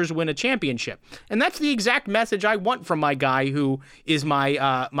Sixers win a championship. And that's the exact message I want from my guy who is my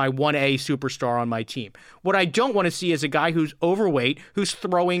 1A superstar on my team. What I don't want to see is a guy who's overweight, who's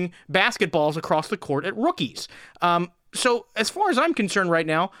throwing basketballs across the court at rookies. So as far as I'm concerned right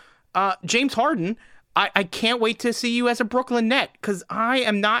now, James Harden, I can't wait to see you as a Brooklyn Net, because I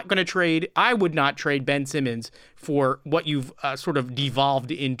would not trade Ben Simmons for what you've sort of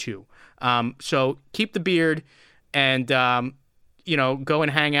devolved into. So keep the beard and, go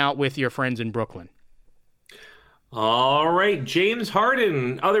and hang out with your friends in Brooklyn. All right, James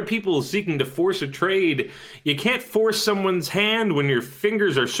Harden, other people seeking to force a trade. You can't force someone's hand when your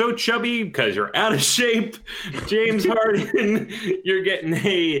fingers are so chubby because you're out of shape. James Harden, you're getting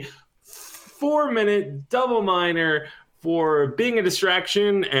a 4-minute double minor for being a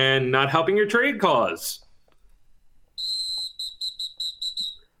distraction and not helping your trade cause.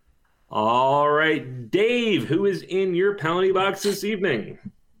 All right, Dave, who is in your penalty box this evening?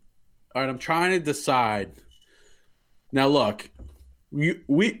 All right, I'm trying to decide. Now, look,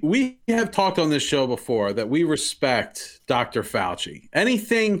 we have talked on this show before that we respect Dr. Fauci.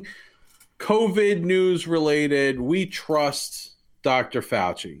 Anything COVID news related, we trust Dr.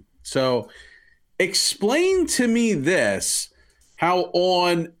 Fauci. So explain to me this, how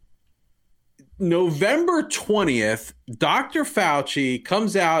on November 20th, Dr. Fauci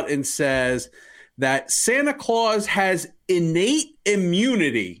comes out and says that Santa Claus has innate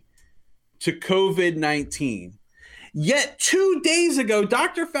immunity to COVID-19. Yet 2 days ago,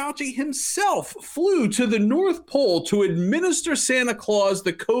 Dr. Fauci himself flew to the North Pole to administer Santa Claus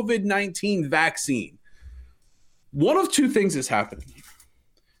the COVID-19 vaccine. One of two things is happening here.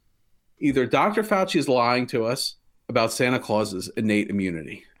 Either Dr. Fauci is lying to us about Santa Claus's innate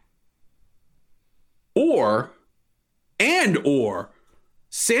immunity, or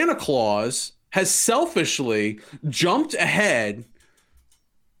Santa Claus has selfishly jumped ahead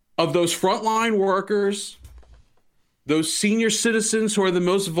of those frontline workers, those senior citizens who are the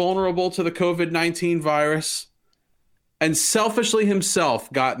most vulnerable to the COVID-19 virus, and selfishly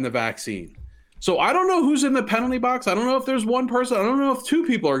himself gotten the vaccine. So I don't know who's in the penalty box. I don't know if there's one person. I don't know if two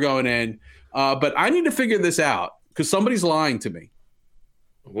people are going in. But I need to figure this out because somebody's lying to me.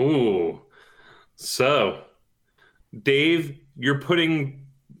 Ooh. So, Dave, you're putting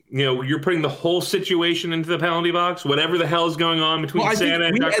the whole situation into the penalty box, whatever the hell is going on between Santa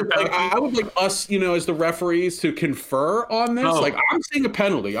and Dr. Fauci. I would like us, as the referees, to confer on this. Like, I'm seeing a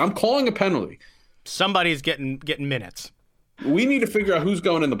penalty. I'm calling a penalty. Somebody's getting minutes. We need to figure out who's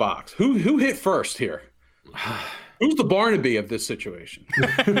going in the box. Who hit first here? Who's the Barnaby of this situation?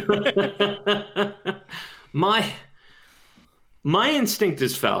 My instinct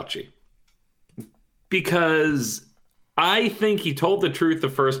is Fauci, because I think he told the truth the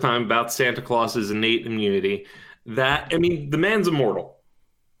first time about Santa Claus's innate immunity. The man's immortal.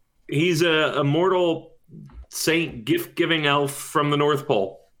 He's a immortal saint, gift-giving elf from the North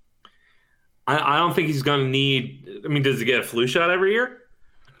Pole. I don't think he's going to need... does he get a flu shot every year?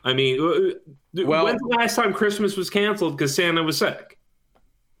 When's the last time Christmas was canceled because Santa was sick?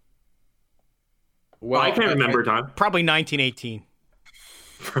 Well, I can't remember a time. Probably 1918.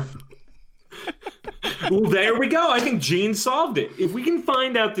 Well, there we go. I think Gene solved it. If we can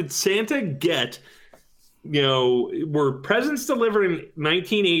find out that Santa were presents delivered in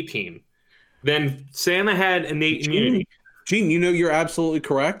 1918, then Santa had innate immunity. Gene, you're absolutely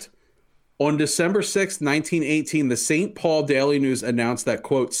correct. On December 6th, 1918, the St. Paul Daily News announced that,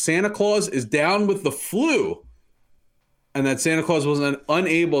 quote, Santa Claus is down with the flu, and that Santa Claus was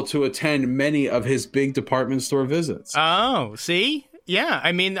unable to attend many of his big department store visits. Oh, see? Yeah,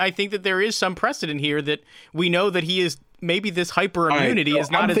 I think that there is some precedent here that we know that he is maybe this hyper immunity is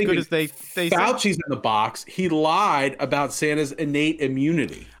not as good as they say. Fauci's in the box. He lied about Santa's innate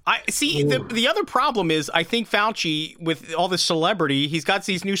immunity. I see. The other problem is I think Fauci, with all this celebrity, he's got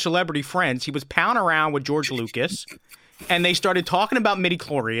these new celebrity friends. He was pounding around with George Lucas, and they started talking about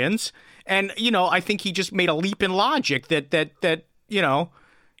midichlorians. And I think he just made a leap in logic that we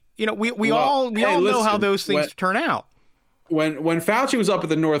all know how those things turn out. When Fauci was up at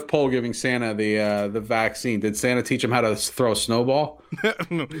the North Pole giving Santa the vaccine, did Santa teach him how to throw a snowball?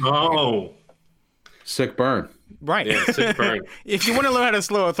 Oh, sick burn. Right. Yeah, sick burn. If you want to learn how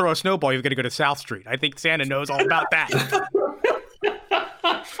to throw a snowball, you've got to go to South Street. I think Santa knows all about that.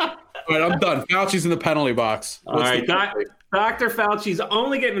 All right, I'm done. Fauci's in the penalty box. All right, Dr. Fauci's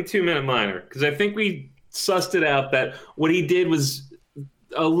only getting a 2-minute minor because I think we sussed it out that what he did was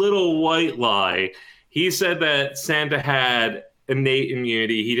a little white lie. He said that Santa had innate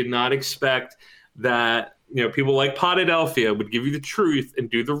immunity. He did not expect that, people like Potadelphia would give you the truth and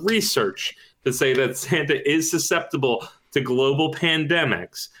do the research to say that Santa is susceptible to global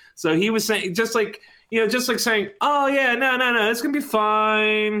pandemics. So he was saying, just like saying, oh yeah, no, it's gonna be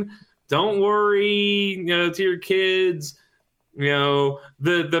fine. Don't worry, to your kids,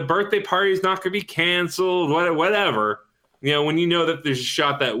 the birthday party is not gonna be canceled, whatever. When you know that there's a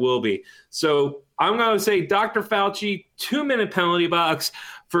shot that will be. So I'm going to say Dr. Fauci, 2-minute penalty box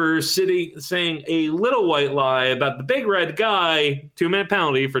for saying a little white lie about the big red guy. 2-minute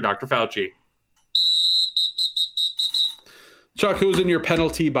penalty for Dr. Fauci. Chuck, who's in your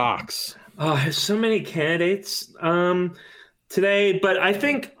penalty box? I have so many candidates today, but I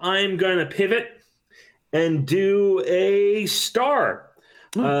think I'm going to pivot and do a star.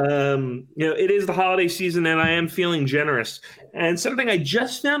 It is the holiday season and I am feeling generous. And something I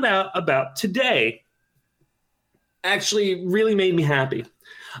just found out about today actually really made me happy.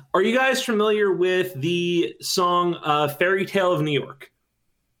 Are you guys familiar with the song Fairy Tale of New York?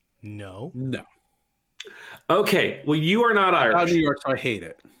 No. Okay, well, you are not Irish. About New York, so I hate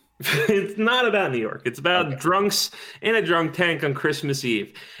it. It's not about New York. It's about drunks in a drunk tank on Christmas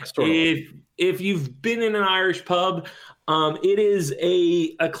Eve. If you've been in an Irish pub, it is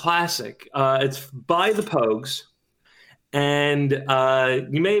a classic. It's by the Pogues. And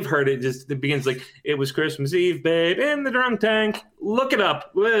you may have heard it. It begins like, it was Christmas Eve, babe, in the drunk tank. Look it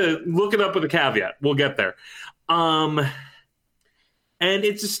up. Look it up with a caveat. We'll get there. And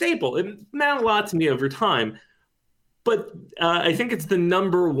it's a staple. It meant a lot to me over time. But I think it's the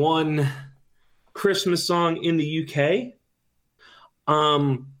number one Christmas song in the UK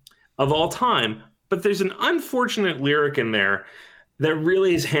of all time. But there's an unfortunate lyric in there that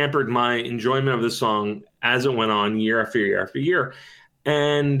really has hampered my enjoyment of the song as it went on year after year after year.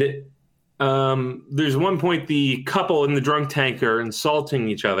 And there's one point the couple in the drunk tank are insulting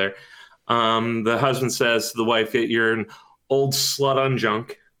each other. The husband says to the wife, "You're an old slut on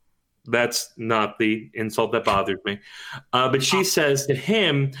junk." That's not the insult that bothers me. But she says to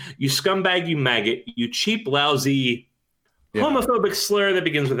him, "You scumbag, you maggot, you cheap, lousy, homophobic slur that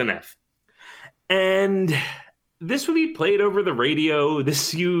begins with an F." And this would be played over the radio.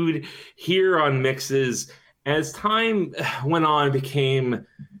 This you'd hear on mixes. As time went on, it became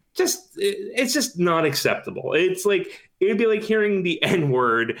it's just not acceptable. It's like, it'd be like hearing the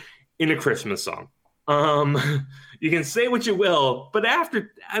N-word in a Christmas song. You can say what you will, but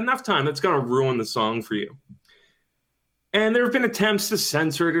after enough time, that's going to ruin the song for you. And there have been attempts to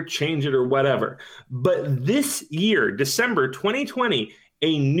censor it or change it or whatever. But this year, December 2020,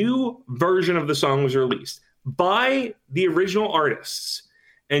 a new version of the song was released by the original artists.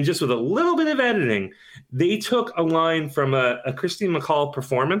 And just with a little bit of editing, they took a line from a Christine McCall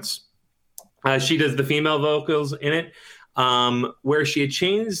performance. She does the female vocals in it, where she had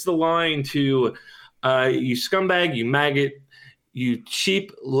changed the line to, "You scumbag, you maggot, you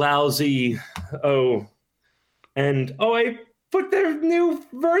cheap, lousy, I put their new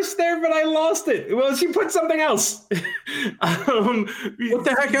verse there, but I lost it." Well, she put something else. What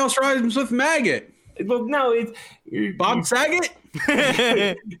the heck else rhymes with maggot? Well, no, it's Bob Saget.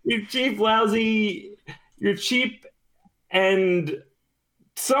 You're cheap, lousy. You're cheap and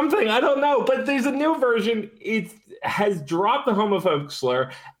something. I don't know, but there's a new version. It has dropped the homophobic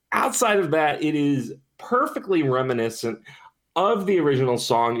slur. Outside of that, it is perfectly reminiscent of the original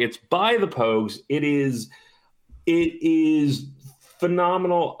song. It's by the Pogues. It is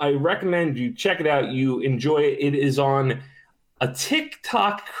phenomenal. I recommend you check it out. You enjoy it. It is on a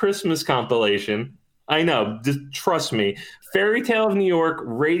TikTok Christmas compilation. I know, just trust me. Fairy Tale of New York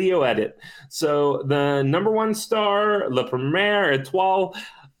radio edit. So the number one star, La Première Étoile,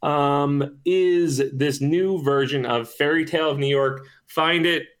 is this new version of Fairy Tale of New York. Find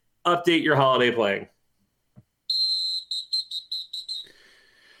it, update your holiday playing.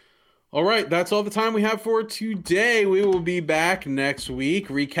 All right, that's all the time we have for today. We will be back next week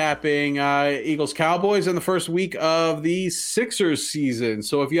recapping Eagles Cowboys in the first week of the Sixers season.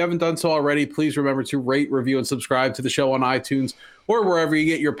 So if you haven't done so already, please remember to rate, review, and subscribe to the show on iTunes or wherever you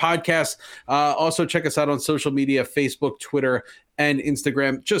get your podcasts. Also, check us out on social media, Facebook, Twitter, and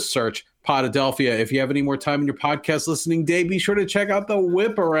Instagram. Just search Potadelphia. If you have any more time in your podcast listening day, be sure to check out the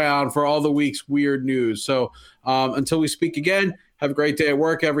Whip Around for all the week's weird news. So until we speak again, have a great day at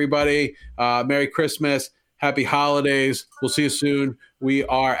work, everybody. Merry Christmas. Happy holidays. We'll see you soon. We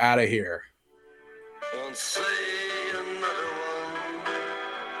are out of here. Won't say another one.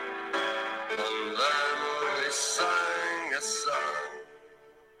 And then we sang a song.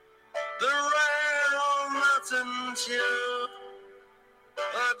 The rare old mountain tune.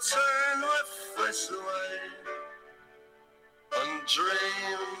 I turned with twice away and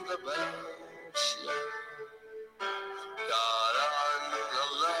dreamed about you. Got on a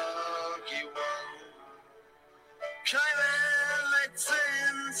lucky one, came in 18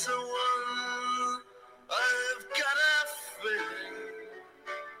 to 1. I've got a feeling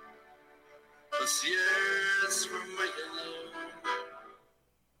this year's for me and you.